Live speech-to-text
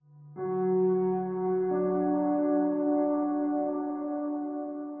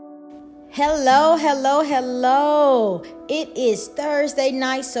Hello, hello, hello. It is Thursday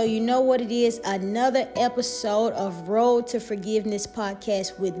night, so you know what it is. Another episode of Road to Forgiveness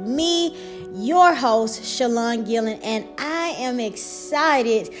podcast with me, your host, Shalon Gillen, and I am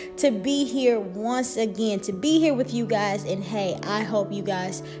excited to be here once again, to be here with you guys. And hey, I hope you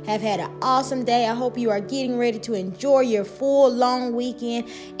guys have had an awesome day. I hope you are getting ready to enjoy your full long weekend.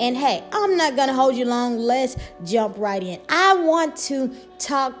 And hey, I'm not going to hold you long. Let's jump right in. I want to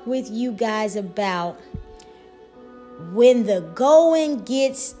talk with you guys about when the going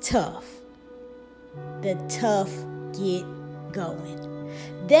gets tough, the tough get going.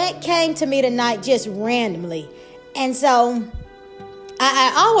 That came to me tonight just randomly. And so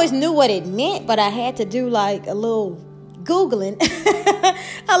I always knew what it meant, but I had to do like a little Googling,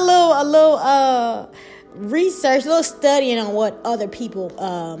 a little research, a little studying on what other people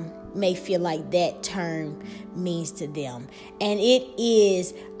may feel like that term means to them. And it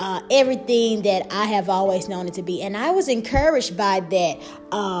is everything that I have always known it to be. And I was encouraged by that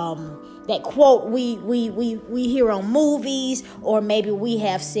quote we hear on movies, or maybe we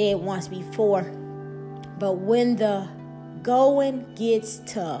have said once before. But when the going gets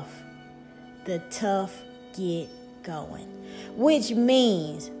tough, the tough get going. Which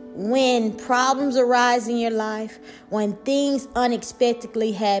means when problems arise in your life, when things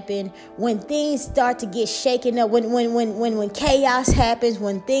unexpectedly happen, when things start to get shaken up, when chaos happens,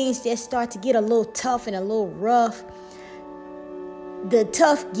 when things just start to get a little tough and a little rough, the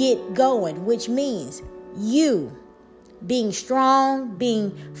tough get going, which means you being strong,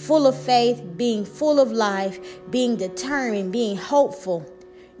 being full of faith, being full of life, being determined, being hopeful,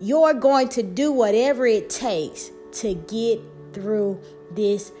 you're going to do whatever it takes to get through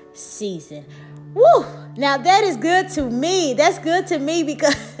this season. Woo! Now that is good to me. That's good to me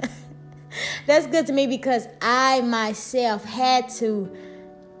because I myself had to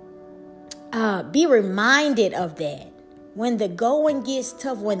be reminded of that. When the going gets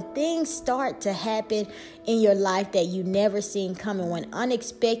tough, when things start to happen in your life that you never seen coming, when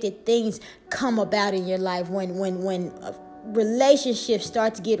unexpected things come about in your life, when relationships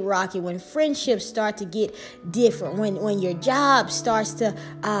start to get rocky, when friendships start to get different, when your job starts to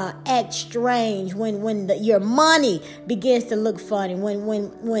act strange, when your money begins to look funny,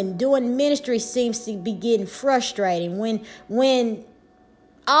 when doing ministry seems to be getting frustrating, when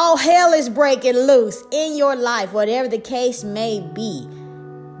all hell is breaking loose in your life, whatever the case may be,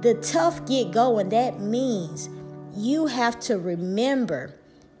 the tough get going. That means you have to remember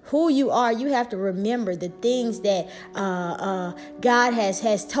who you are. You have to remember the things that God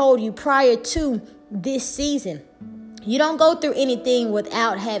has told you prior to this season. You don't go through anything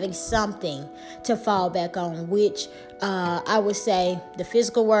without having something to fall back on, which I would say the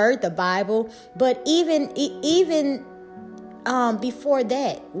physical word, the Bible, but even before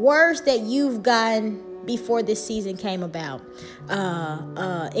that, words that you've gotten before this season came about,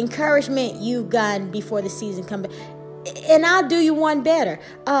 encouragement you've gotten before the season come back. And I'll do you one better.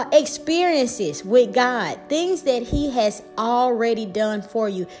 Experiences with God, things that He has already done for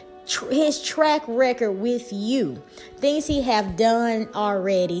you, His track record with you, things He have done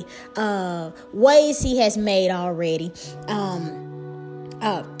already, ways He has made already, things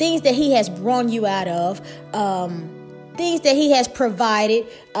that He has brought you out of, things that He has provided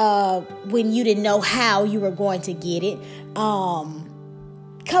when you didn't know how you were going to get it.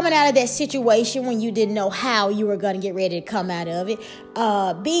 Coming out of that situation when you didn't know how you were going to get ready to come out of it.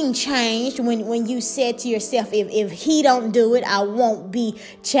 Being changed when you said to yourself, if He don't do it, I won't be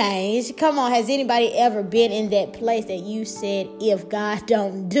changed. Come on, has anybody ever been in that place that you said, if God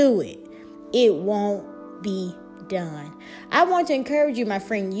don't do it, it won't be done? I want to encourage you, my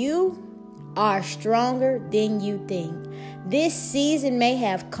friend, you are stronger than you think. This season may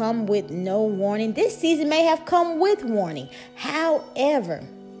have come with no warning. This season may have come with warning. However,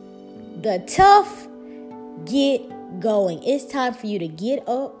 the tough get going. It's time for you to get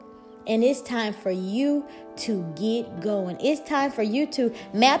up, and it's time for you to get going. It's time for you to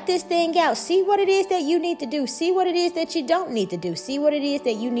map this thing out. See what it is that you need to do. See what it is that you don't need to do. See what it is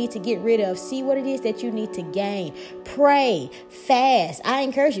that you need to get rid of. See what it is that you need to gain. Pray, fast. I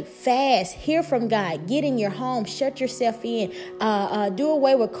encourage you, fast. Hear from God. Get in your home. Shut yourself in. Do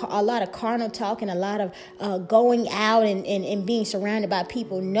away with a lot of carnal talk and a lot of going out and being surrounded by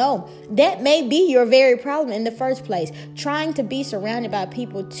people. No, that may be your very problem in the first place. Trying to be surrounded by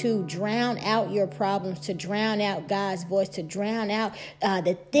people to drown out your problems, to drown out God's voice, to drown out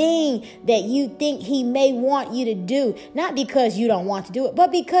the thing that you think He may want you to do. Not because you don't want to do it,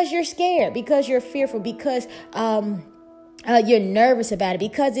 but because you're scared, because you're fearful, because You're nervous about it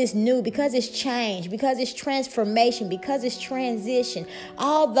because it's new, because it's change, because it's transformation, because it's transition.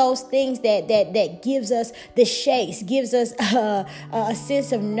 All those things that gives us the shakes, gives us a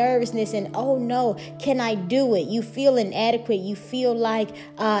sense of nervousness and, oh no, can I do it? You feel inadequate. You feel like,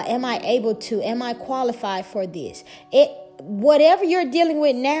 am I able to? Am I qualified for this? Whatever you're dealing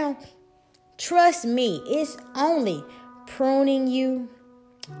with now, trust me, it's only pruning you,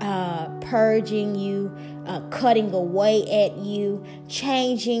 purging you, cutting away at you,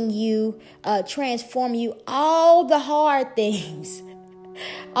 changing you, transforming you, all the hard things,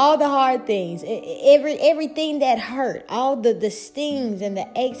 everything that hurt, all the stings and the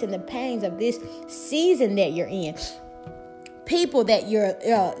aches and the pains of this season that you're in. People that you're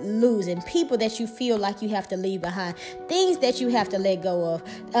losing, people that you feel like you have to leave behind, things that you have to let go of,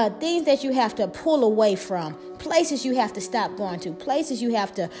 things that you have to pull away from, places you have to stop going to, places you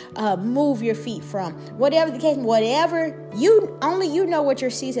have to move your feet from. Whatever the case, only you know what your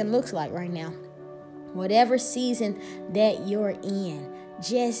season looks like right now. Whatever season that you're in,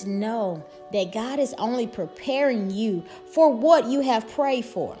 just know that God is only preparing you for what you have prayed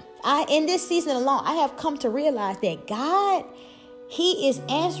for. In this season alone, I have come to realize that God, He is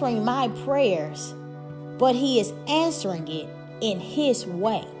answering my prayers, but He is answering it in His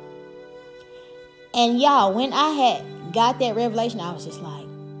way. And y'all, when I had got that revelation, I was just like,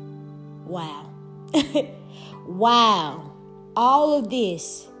 wow. Wow. All of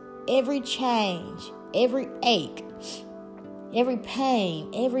this, every change, every ache, every pain,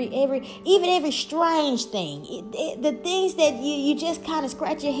 every strange thing, the things that you just kind of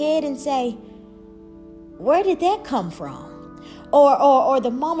scratch your head and say, where did that come from? Or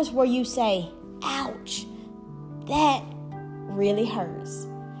the moments where you say, ouch, that really hurts.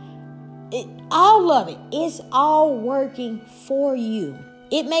 All of it is all working for you.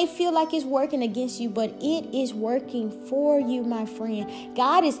 It may feel like it's working against you, but it is working for you, my friend.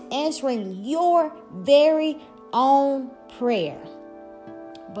 God is answering your very own prayer,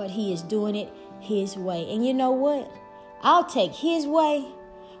 but He is doing it His way. And you know what? I'll take His way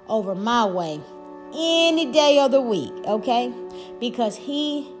over my way any day of the week, okay? Because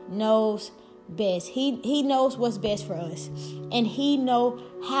He knows best. He knows what's best for us, and He knows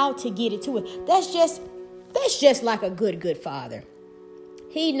how to get it to it. That's just like a good father.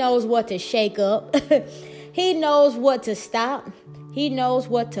 He knows what to shake up. He knows what to stop. He knows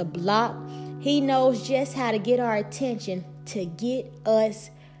what to block. He knows just how to get our attention to get us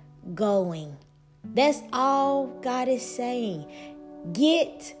going. That's all God is saying.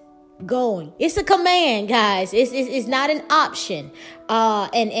 Get going. It's a command, guys. It's not an option.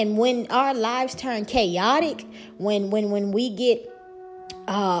 And when our lives turn chaotic, when we get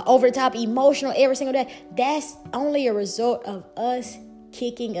over the top emotional every single day, that's only a result of us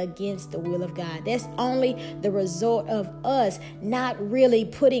kicking against the will of God. That's only the result of us not really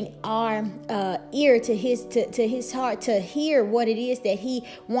putting our ear to his heart to hear what it is that He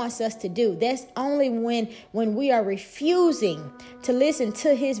wants us to do. That's only when we are refusing to listen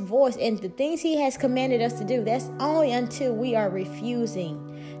to His voice and the things He has commanded us to do. That's only until we are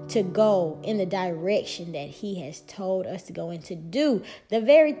refusing to go in the direction that He has told us to go and to do the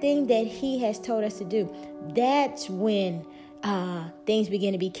very thing that He has told us to do. That's when things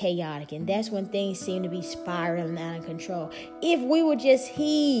begin to be chaotic, and that's when things seem to be spiraling out of control. If we would just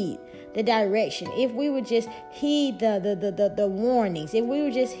heed the direction, if we would just heed the warnings, if we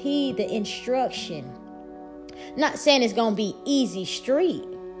would just heed the instruction, not saying it's gonna be easy street,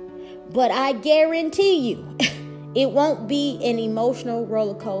 but I guarantee you it won't be an emotional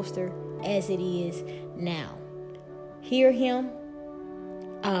roller coaster as it is now. Hear Him.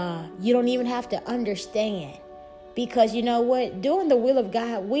 You don't even have to understand. Because you know what? Doing the will of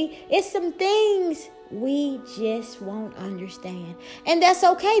God, it's some things we just won't understand. And that's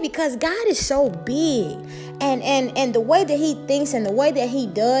okay, because God is so big. And the way that He thinks and the way that He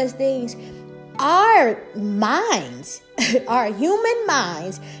does things, our minds, our human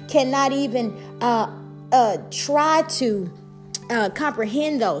minds cannot even try to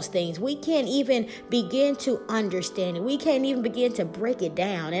comprehend those things. We can't even begin to understand it. We can't even begin to break it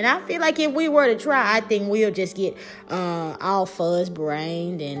down. And I feel like if we were to try, I think we'll just get all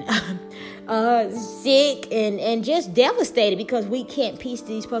fuzz-brained and sick and just devastated, because we can't piece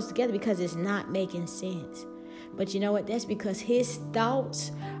these puzzles together because it's not making sense. But you know what? That's because His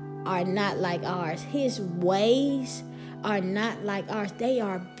thoughts are not like ours. His ways are not like ours. They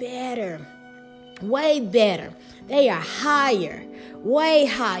are better. Way better. They are higher, way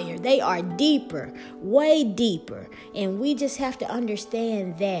higher. They are deeper, way deeper. And we just have to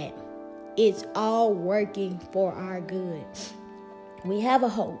understand that it's all working for our good. We have a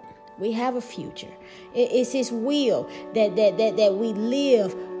hope. We have a future. It's His will that we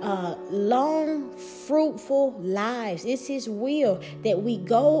live long, fruitful lives. It's His will that we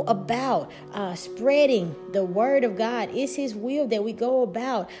go about spreading the word of God. It's His will that we go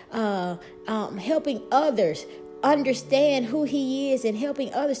about helping others understand who He is, and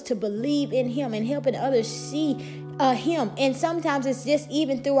helping others to believe in Him, and helping others see Him. And sometimes it's just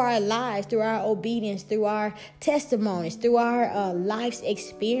even through our lives, through our obedience, through our testimonies, through our life's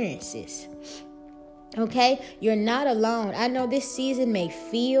experiences. Okay, you're not alone. I know this season may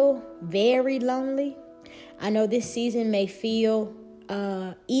feel very lonely. I know this season may feel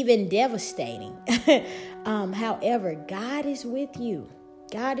even devastating. However, God is with you.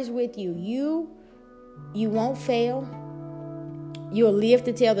 God is with you. You won't fail. You'll live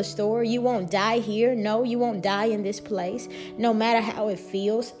to tell the story. You won't die here. No, you won't die in this place. No matter how it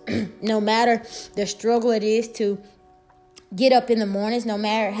feels, no matter the struggle it is to get up in the mornings, no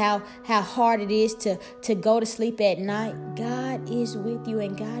matter how hard it is to go to sleep at night, God is with you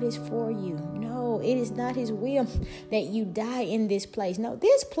and God is for you. No, it is not His will that you die in this place. No,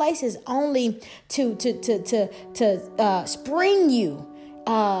 this place is only to spring you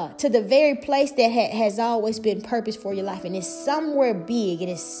to the very place that has always been purpose for your life. And it's somewhere big, and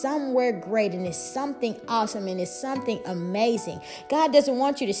it's somewhere great, and it's something awesome, and it's something amazing. God doesn't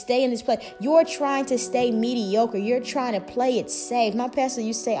want you to stay in this place. You're trying to stay mediocre. You're trying to play it safe. My pastor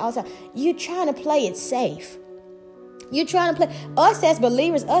used to say all the time, you're trying to play it safe. You're trying to play. Us as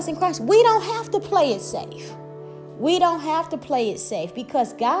believers, us in Christ, we don't have to play it safe. We don't have to play it safe,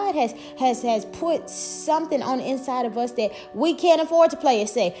 because God has put something on the inside of us that we can't afford to play it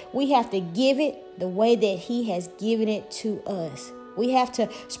safe. We have to give it the way that He has given it to us. We have to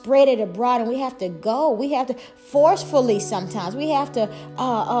spread it abroad, and we have to go. We have to forcefully sometimes. We have to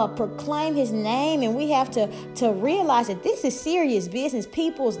proclaim His name, and we have to realize that this is serious business.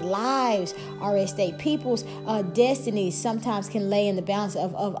 People's lives are at stake. People's destinies sometimes can lay in the balance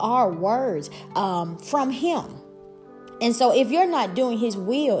of our words from Him. And so if you're not doing His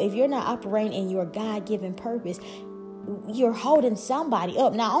will, if you're not operating in your God-given purpose, you're holding somebody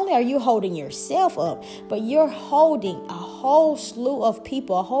up. Not only are you holding yourself up, but you're holding a whole slew of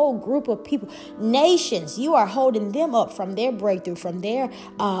people, a whole group of people, nations. You are holding them up from their breakthrough, from their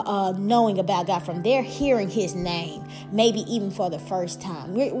knowing about God, from their hearing His name, maybe even for the first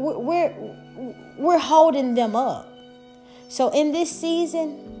time. We're holding them up. So in this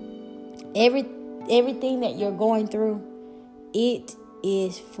season, everything that you're going through, it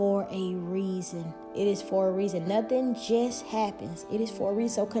is for a reason. It is for a reason. Nothing just happens. It is for a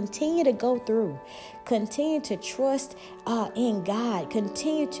reason. So continue to go through. Continue to trust in God.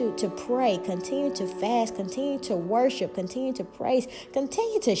 Continue to pray. Continue to fast. Continue to worship. Continue to praise.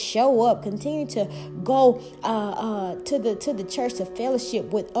 Continue to show up. Continue to go to the church, to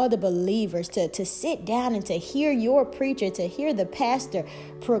fellowship with other believers, to sit down and to hear your preacher, to hear the pastor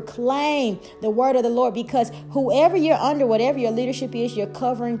proclaim the word of the Lord. Because whoever you're under, whatever your leadership is, you're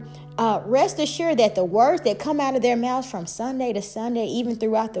covering, rest assured that the words that come out of their mouths from Sunday to Sunday, even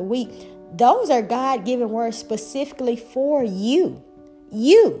throughout the week, those are God-given words specifically for you.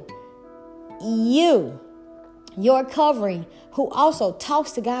 Your covering, who also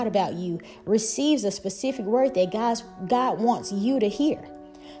talks to God about you, receives a specific word that God wants you to hear.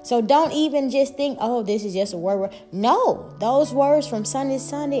 So don't even just think, oh, this is just a word. No, those words from Sunday to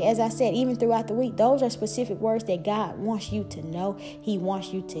Sunday, as I said, even throughout the week, those are specific words that God wants you to know. He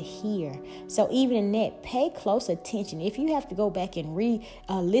wants you to hear. So even in that, pay close attention. If you have to go back and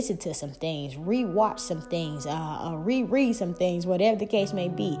listen to some things, re-watch some things, reread some things, whatever the case may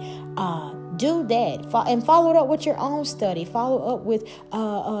be, do that. And follow it up with your own study. Follow up with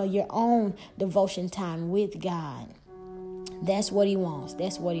your own devotion time with God. That's what He wants.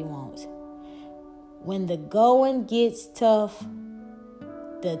 That's what He wants. When the going gets tough,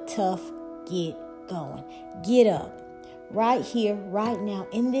 the tough get going. Get up. Right here, right now,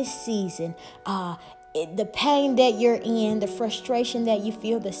 in this season, the pain that you're in, the frustration that you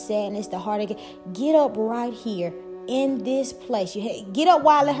feel, the sadness, the heartache, get up right here in this place. Get up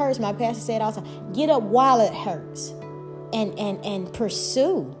while it hurts. My pastor said all the time, get up while it hurts and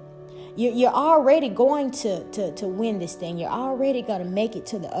pursue. You're already going to win this thing. You're already going to make it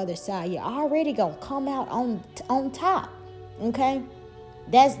to the other side. You're already going to come out on top. Okay?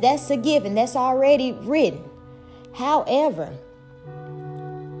 That's a given. That's already written. However,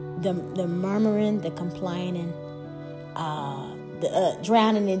 the murmuring, the complaining, the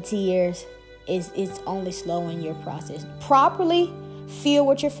drowning in tears it's only slowing your process. Properly feel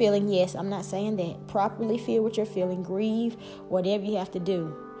what you're feeling. Yes, I'm not saying that. Properly feel what you're feeling. Grieve, whatever you have to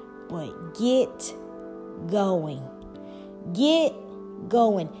do. But get going. Get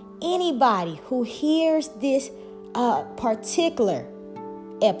going. anybody who hears this particular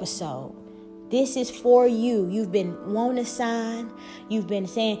episode, this is for you. You've been wanting a sign. You've been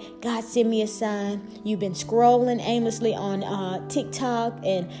saying, God, send me a sign. You've been scrolling aimlessly on TikTok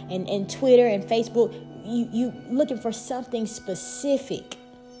and Twitter and Facebook. You looking for something specific.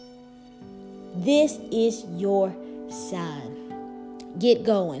 This is your sign. Get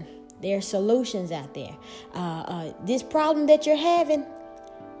going. There are solutions out there. This problem that you're having,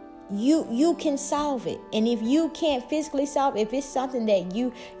 you can solve it. And if you can't physically solve it, if it's something that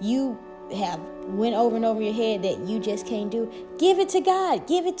you have went over and over your head that you just can't do, give it to God.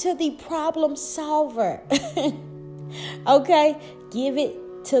 Give it to the problem solver. Okay? Give it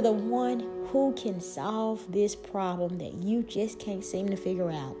to the one who can solve this problem that you just can't seem to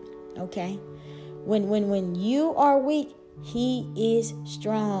figure out. Okay? When you are weak, He is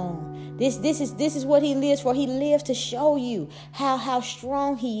strong. This is what He lives for. He lives to show you how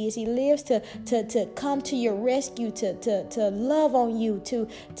strong He is. He lives to come to your rescue, to love on you, to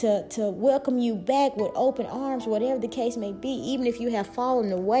welcome you back with open arms, whatever the case may be, even if you have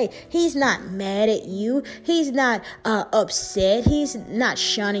fallen away. He's not mad at you. He's not upset. He's not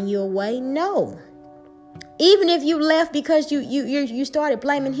shunning you away. No. Even if you left because you started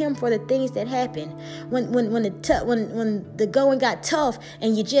blaming Him for the things that happened when the going got tough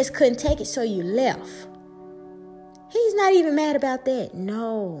and you just couldn't take it, so you left. He's not even mad about that.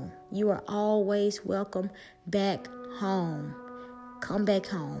 No, you are always welcome back home. Come back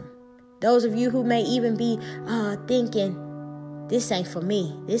home. Those of you who may even be thinking, this ain't for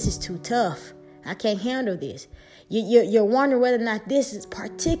me. This is too tough. I can't handle this. You're wondering whether or not this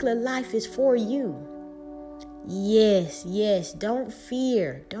particular life is for you. Yes. Don't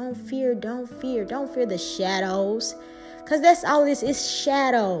fear the shadows, because that's all this is,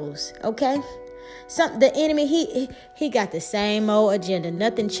 shadows. Okay, the enemy, he got the same old agenda.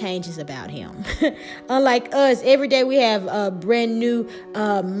 Nothing changes about him. Unlike us, every day we have brand new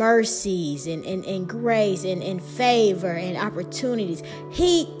mercies and grace and favor and opportunities.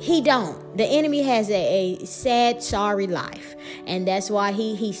 He don't. The enemy has a sad, sorry life, and that's why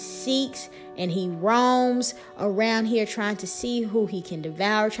he seeks and he roams around here trying to see who he can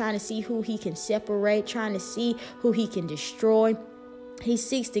devour, trying to see who he can separate, trying to see who he can destroy. He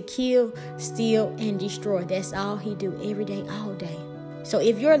seeks to kill, steal, and destroy. That's all he do every day, all day. So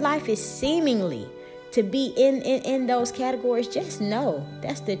if your life is seemingly to be in those categories, just know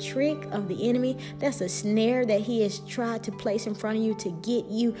that's the trick of the enemy. That's a snare that he has tried to place in front of you to get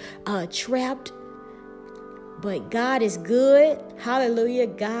you trapped. But God is good. Hallelujah.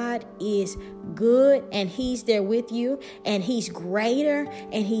 God is good, and He's there with you, and He's greater,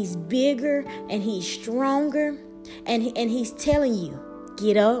 and He's bigger, and He's stronger, and He's telling you,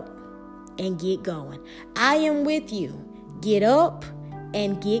 get up and get going. I am with you. Get up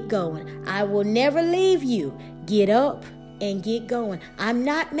and get going. I will never leave you. Get up and get going. I'm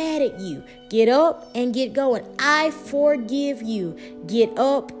not mad at you. Get up and get going. I forgive you. Get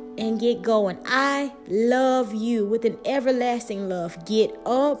up and get going. I love you with an everlasting love. Get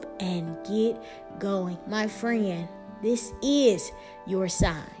up and get going. My friend, this is your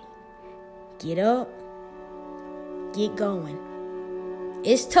sign. Get up, get going.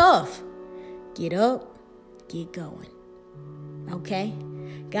 It's tough. Get up, get going. Okay?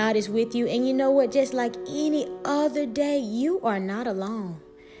 God is with you. And you know what? Just like any other day, you are not alone.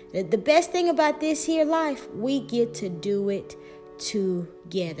 The best thing about this here life, we get to do it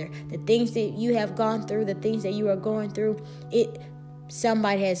together. The things that you have gone through, the things that you are going through,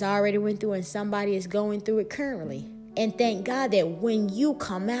 somebody has already went through, and somebody is going through it currently. And thank God that when you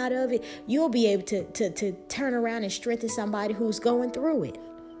come out of it, you'll be able to turn around and strengthen somebody who's going through it.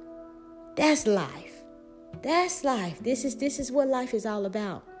 That's life. That's life. This is what life is all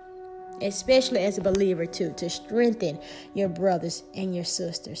about. Especially as a believer too, to strengthen your brothers and your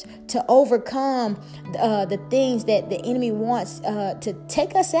sisters, to overcome the things that the enemy wants to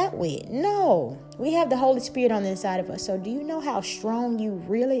take us out with. No, we have the Holy Spirit on the inside of us. So do you know how strong you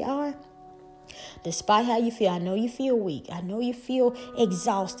really are? Despite how you feel, I know you feel weak. I know you feel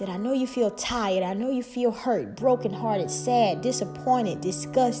exhausted. I know you feel tired. I know you feel hurt, brokenhearted, sad, disappointed,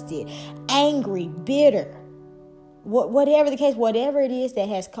 disgusted, angry, bitter. Whatever the case, whatever it is that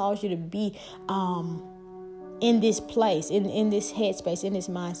has caused you to be in this place, in this headspace, in this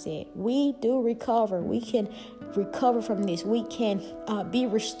mindset, we do recover. We can recover from this. We can be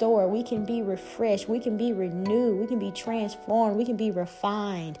restored. We can be refreshed. We can be renewed. We can be transformed. We can be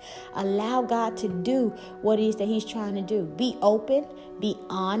refined. Allow God to do what it is that He's trying to do. Be open. Be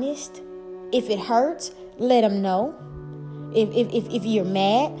honest. If it hurts, let Him know. If you're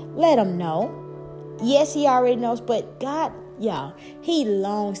mad, let Him know. Yes, He already knows, but God Y'all, he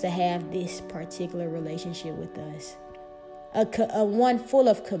longs to have this particular relationship with us. A one full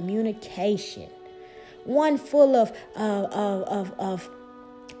of communication. One full of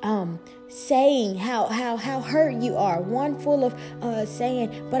saying how hurt you are. One full of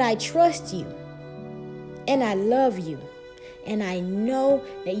saying, but I trust you. And I love you. And I know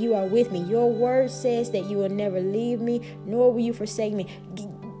that you are with me. Your word says that you will never leave me, nor will you forsake me.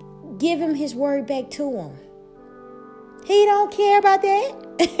 Give him his word back to him. He don't care about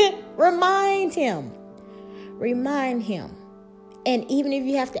that. Remind him. Remind him. And even if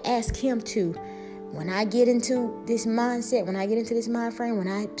you have to ask him to, when I get into this mindset, when I get into this mind frame, when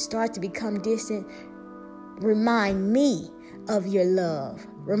I start to become distant, remind me of your love.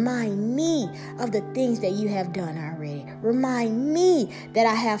 Remind me of the things that you have done already. Remind me that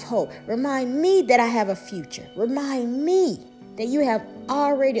I have hope. Remind me that I have a future. Remind me that you have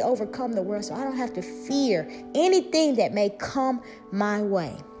already overcome the world, so I don't have to fear anything that may come my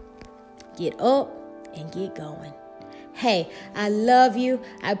way. Get up and get going. Hey, I love you.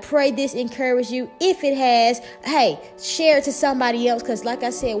 I pray this encourages you. If it has, hey, share it to somebody else, because like I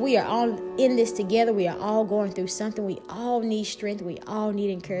said, we are all in this together. We are all going through something. We all need strength. We all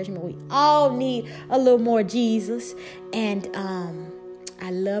need encouragement. We all need a little more Jesus. And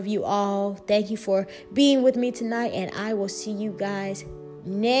I love you all. Thank you for being with me tonight, and I will see you guys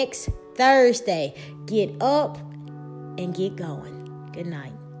next Thursday. Get up and get going. Good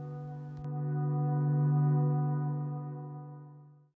night.